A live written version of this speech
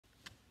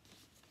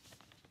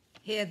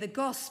Hear the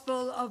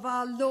gospel of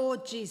our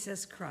Lord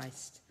Jesus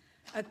Christ,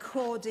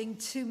 according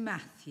to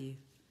Matthew.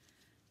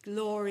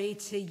 Glory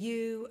to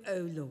you,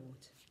 O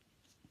Lord.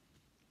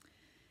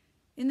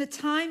 In the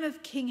time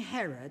of King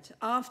Herod,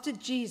 after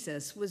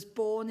Jesus was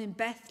born in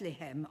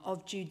Bethlehem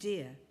of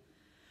Judea,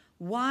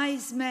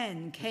 wise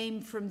men came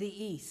from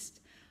the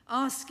east,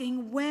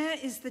 asking, "Where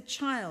is the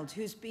child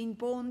who's been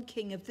born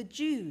King of the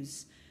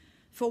Jews?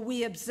 For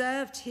we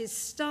observed his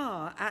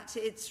star at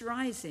its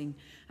rising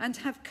and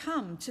have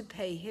come to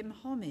pay him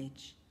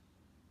homage."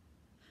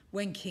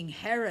 When King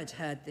Herod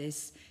heard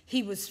this,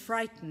 he was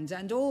frightened,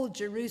 and all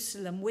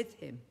Jerusalem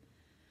with him.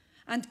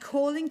 And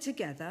calling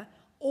together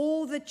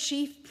all the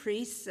chief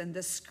priests and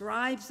the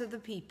scribes of the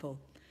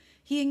people,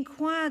 he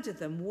inquired of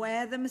them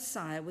where the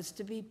Messiah was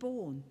to be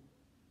born.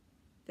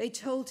 They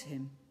told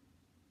him,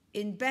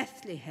 "In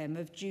Bethlehem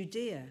of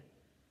Judea,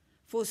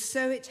 for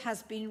so it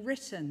has been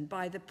written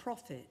by the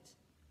prophet.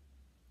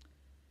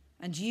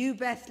 And you,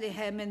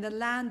 Bethlehem, in the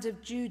land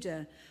of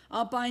Judah,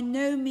 are by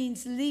no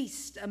means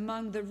least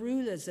among the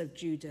rulers of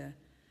Judah,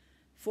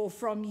 for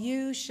from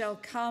you shall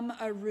come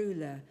a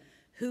ruler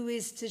who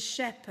is to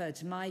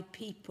shepherd my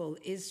people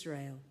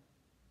Israel."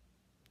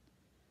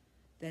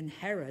 Then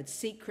Herod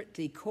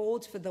secretly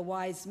called for the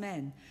wise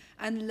men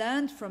and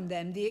learned from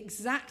them the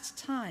exact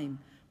time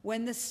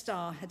when the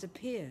star had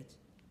appeared.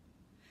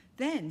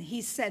 Then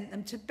he sent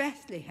them to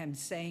Bethlehem,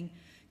 saying,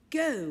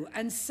 "Go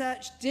and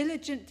search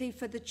diligently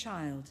for the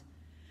child.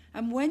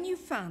 And when you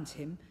found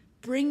him,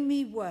 bring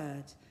me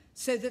word,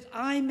 so that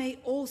I may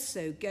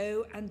also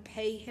go and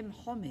pay him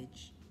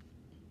homage."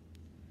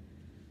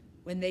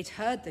 When they'd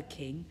heard the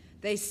king,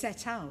 they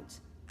set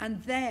out,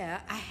 and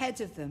there,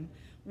 ahead of them,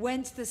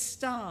 went the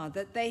star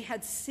that they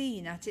had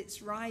seen at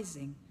its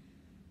rising,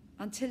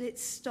 until it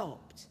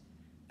stopped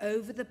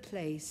over the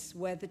place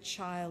where the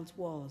child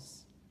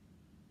was.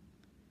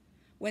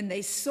 When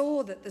they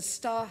saw that the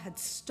star had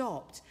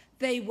stopped,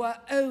 they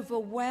were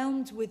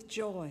overwhelmed with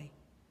joy.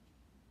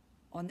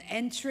 On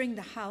entering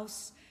the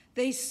house,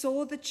 they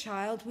saw the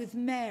child with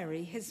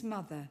Mary, his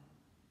mother,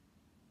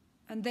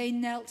 and they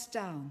knelt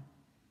down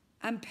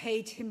and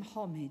paid him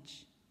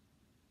homage.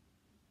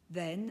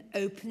 Then,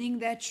 opening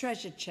their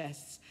treasure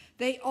chests,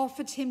 they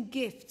offered him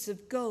gifts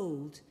of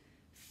gold,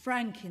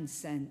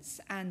 frankincense,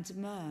 and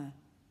myrrh.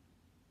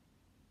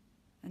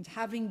 And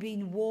having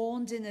been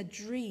warned in a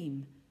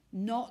dream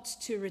not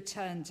to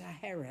return to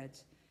Herod,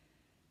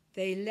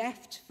 they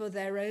left for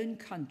their own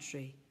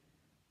country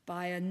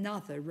by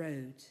another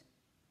road.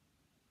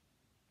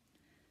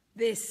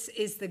 This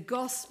is the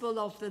gospel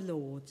of the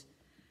Lord.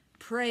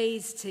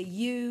 Praise to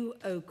you,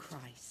 O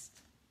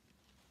Christ.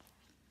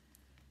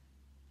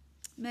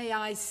 May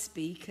I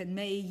speak and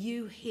may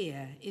you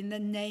hear in the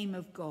name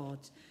of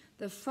God,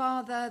 the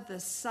Father, the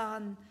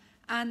Son,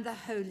 and the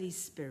Holy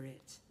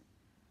Spirit.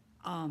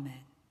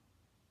 Amen.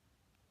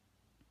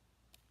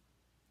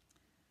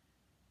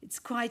 It's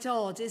quite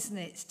odd, isn't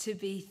it, to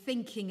be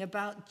thinking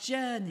about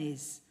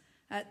journeys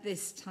at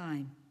this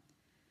time.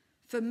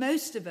 For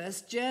most of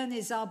us,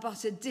 journeys are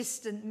but a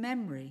distant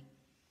memory.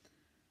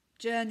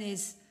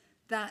 Journeys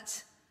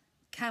that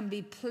can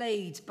be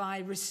plagued by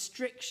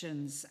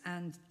restrictions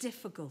and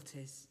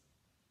difficulties.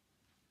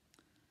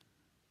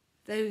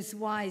 Those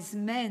wise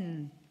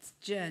men's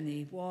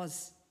journey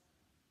was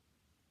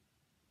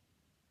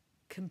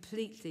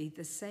completely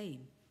the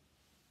same.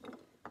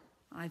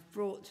 I've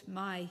brought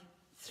my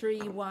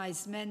 3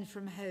 wise men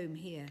from home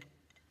here.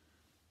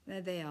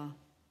 There they are.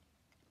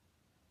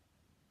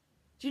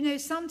 Do you know,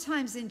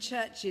 sometimes in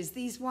churches,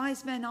 these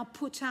wise men are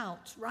put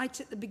out right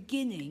at the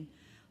beginning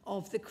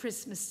of the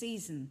Christmas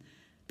season,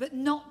 but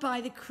not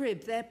by the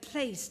crib. They're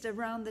placed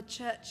around the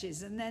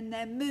churches and then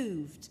they're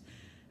moved,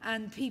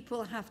 and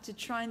people have to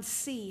try and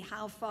see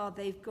how far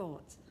they've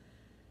got.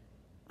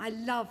 I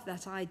love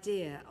that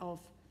idea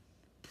of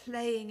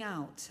playing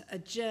out a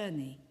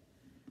journey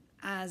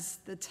as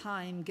the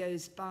time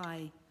goes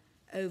by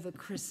over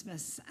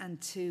Christmas and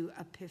to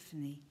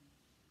Epiphany.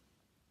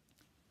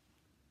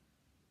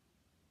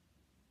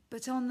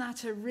 But on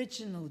that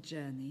original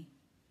journey,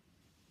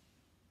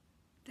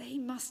 they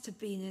must have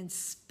been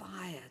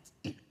inspired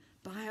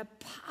by a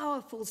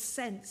powerful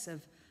sense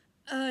of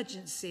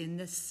urgency and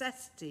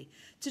necessity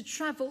to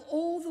travel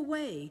all the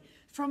way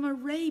from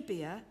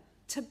Arabia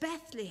to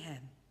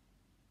Bethlehem,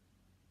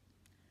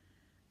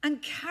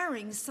 and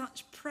carrying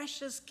such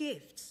precious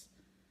gifts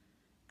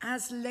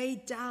as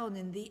laid down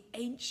in the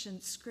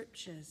ancient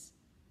scriptures.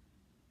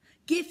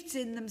 Gifts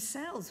in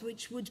themselves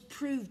which would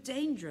prove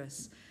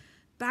dangerous.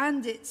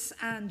 Bandits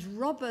and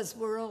robbers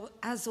were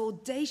as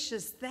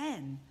audacious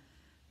then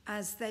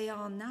as they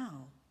are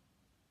now.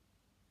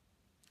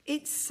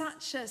 It's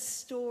such a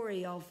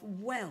story of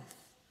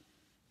wealth,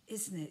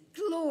 isn't it?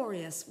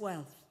 Glorious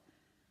wealth,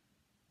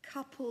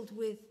 coupled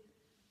with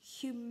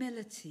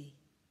humility,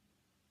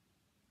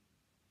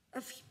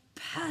 of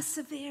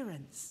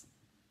perseverance,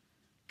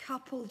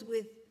 coupled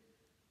with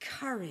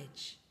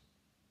courage,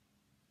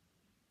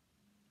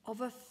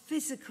 of a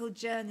physical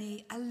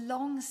journey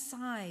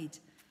alongside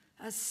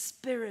a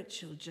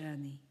spiritual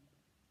journey.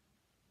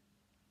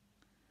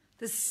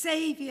 The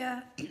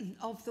Saviour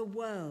of the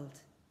world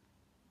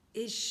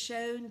is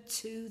shown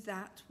to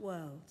that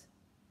world.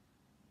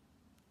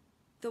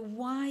 The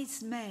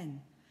wise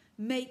men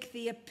make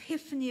the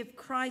epiphany of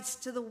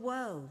Christ to the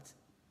world.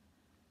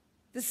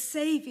 The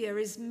Saviour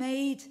is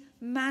made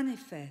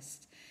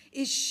manifest,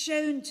 is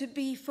shown to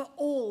be for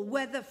all,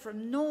 whether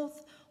from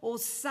north or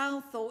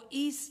south or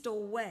east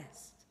or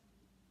west.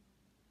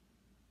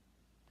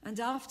 And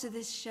after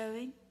this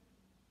showing,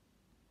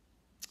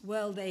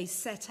 well, they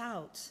set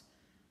out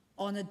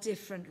on a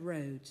different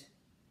road,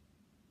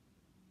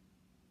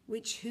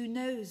 which who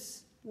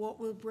knows what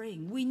will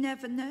bring. We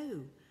never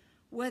know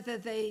whether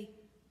they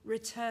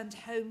returned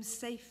home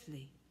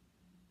safely.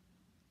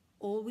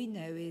 All we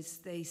know is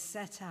they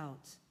set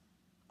out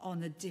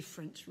on a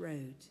different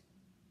road.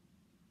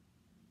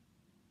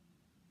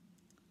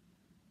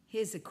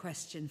 Here's a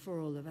question for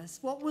all of us.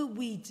 What will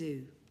we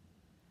do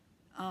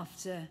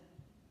after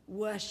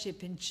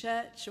worship in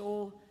church,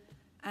 or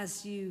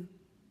as you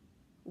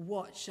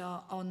watch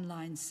our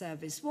online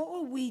service? What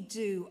will we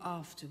do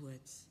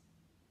afterwards?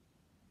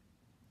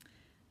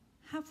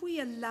 Have we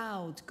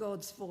allowed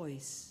God's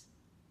voice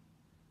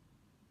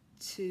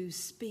to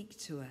speak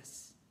to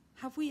us?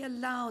 Have we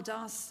allowed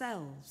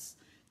ourselves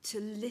to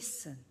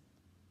listen?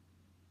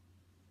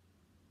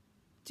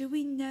 Do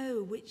we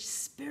know which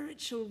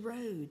spiritual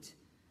road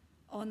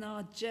on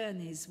our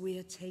journeys we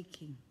are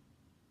taking?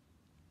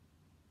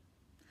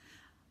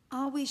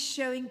 Are we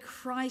showing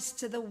Christ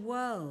to the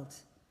world,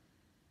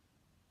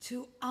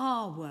 to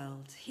our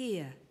world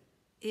here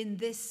in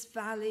this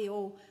valley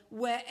or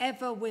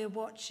wherever we're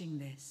watching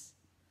this?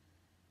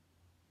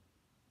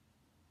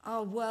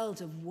 Our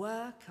world of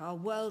work, our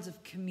world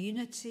of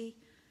community,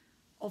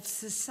 of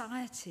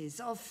societies,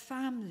 of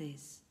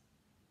families.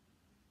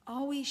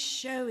 Are we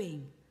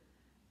showing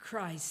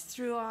Christ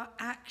through our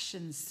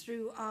actions,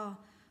 through our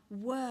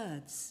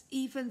words,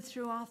 even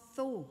through our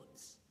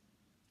thoughts?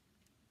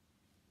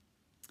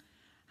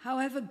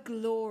 However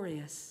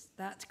glorious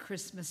that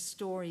Christmas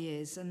story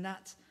is, and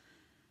that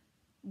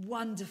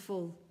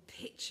wonderful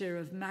picture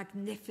of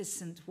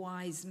magnificent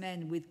wise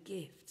men with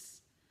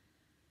gifts,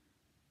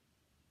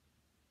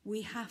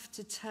 we have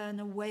to turn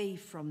away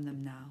from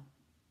them now.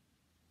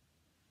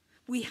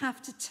 We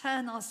have to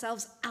turn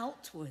ourselves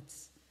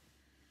outwards,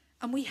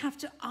 and we have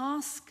to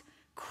ask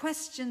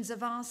questions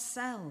of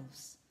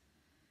ourselves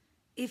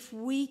if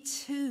we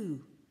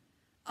too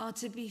are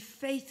to be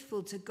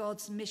faithful to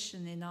God's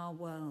mission in our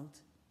world.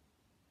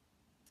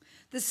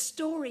 The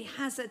story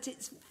has at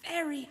its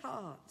very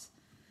heart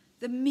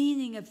the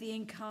meaning of the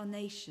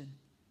incarnation.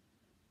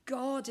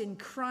 God in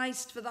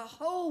Christ for the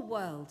whole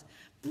world,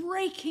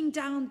 breaking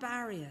down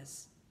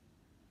barriers.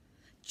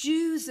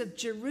 Jews of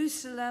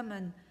Jerusalem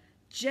and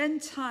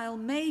Gentile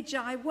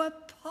Magi were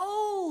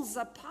poles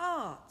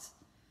apart.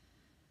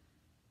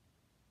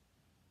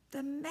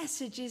 The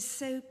message is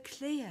so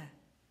clear.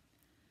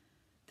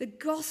 The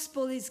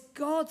gospel is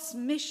God's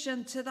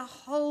mission to the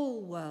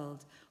whole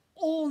world,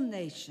 all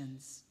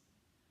nations.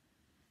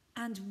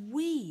 And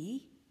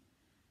we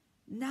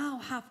now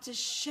have to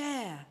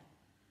share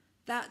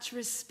that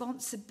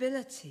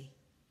responsibility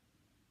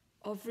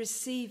of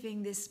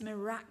receiving this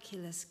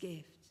miraculous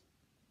gift.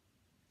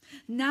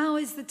 Now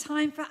is the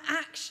time for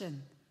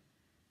action.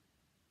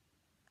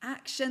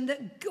 Action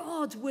that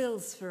God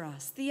wills for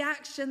us. The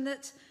action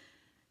that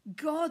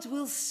God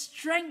will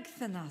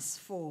strengthen us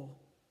for.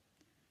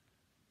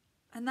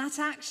 And that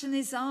action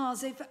is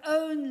ours if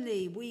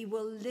only we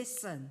will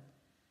listen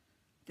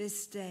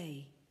this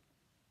day.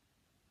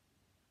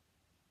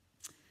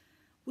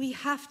 We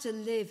have to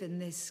live in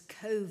this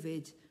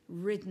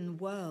COVID-ridden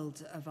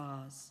world of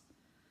ours,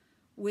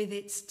 with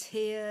its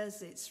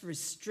tears, its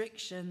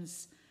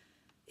restrictions,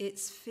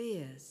 its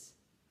fears.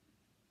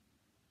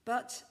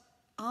 But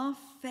our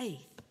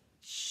faith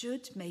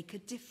should make a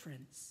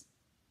difference.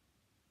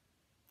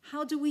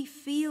 How do we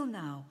feel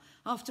now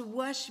after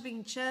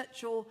worshipping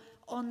church or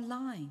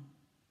online?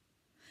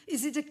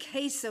 Is it a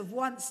case of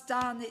once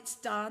done, it's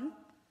done?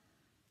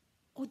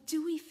 Or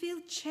do we feel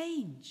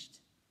changed?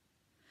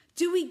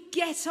 Do we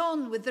get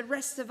on with the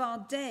rest of our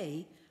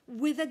day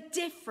with a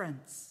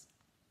difference?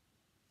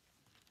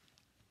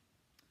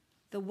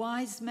 The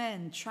wise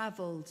men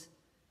travelled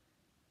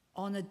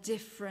on a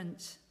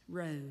different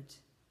road.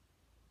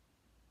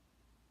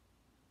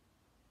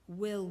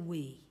 Will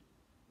we?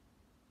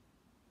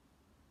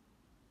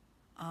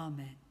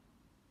 Amen.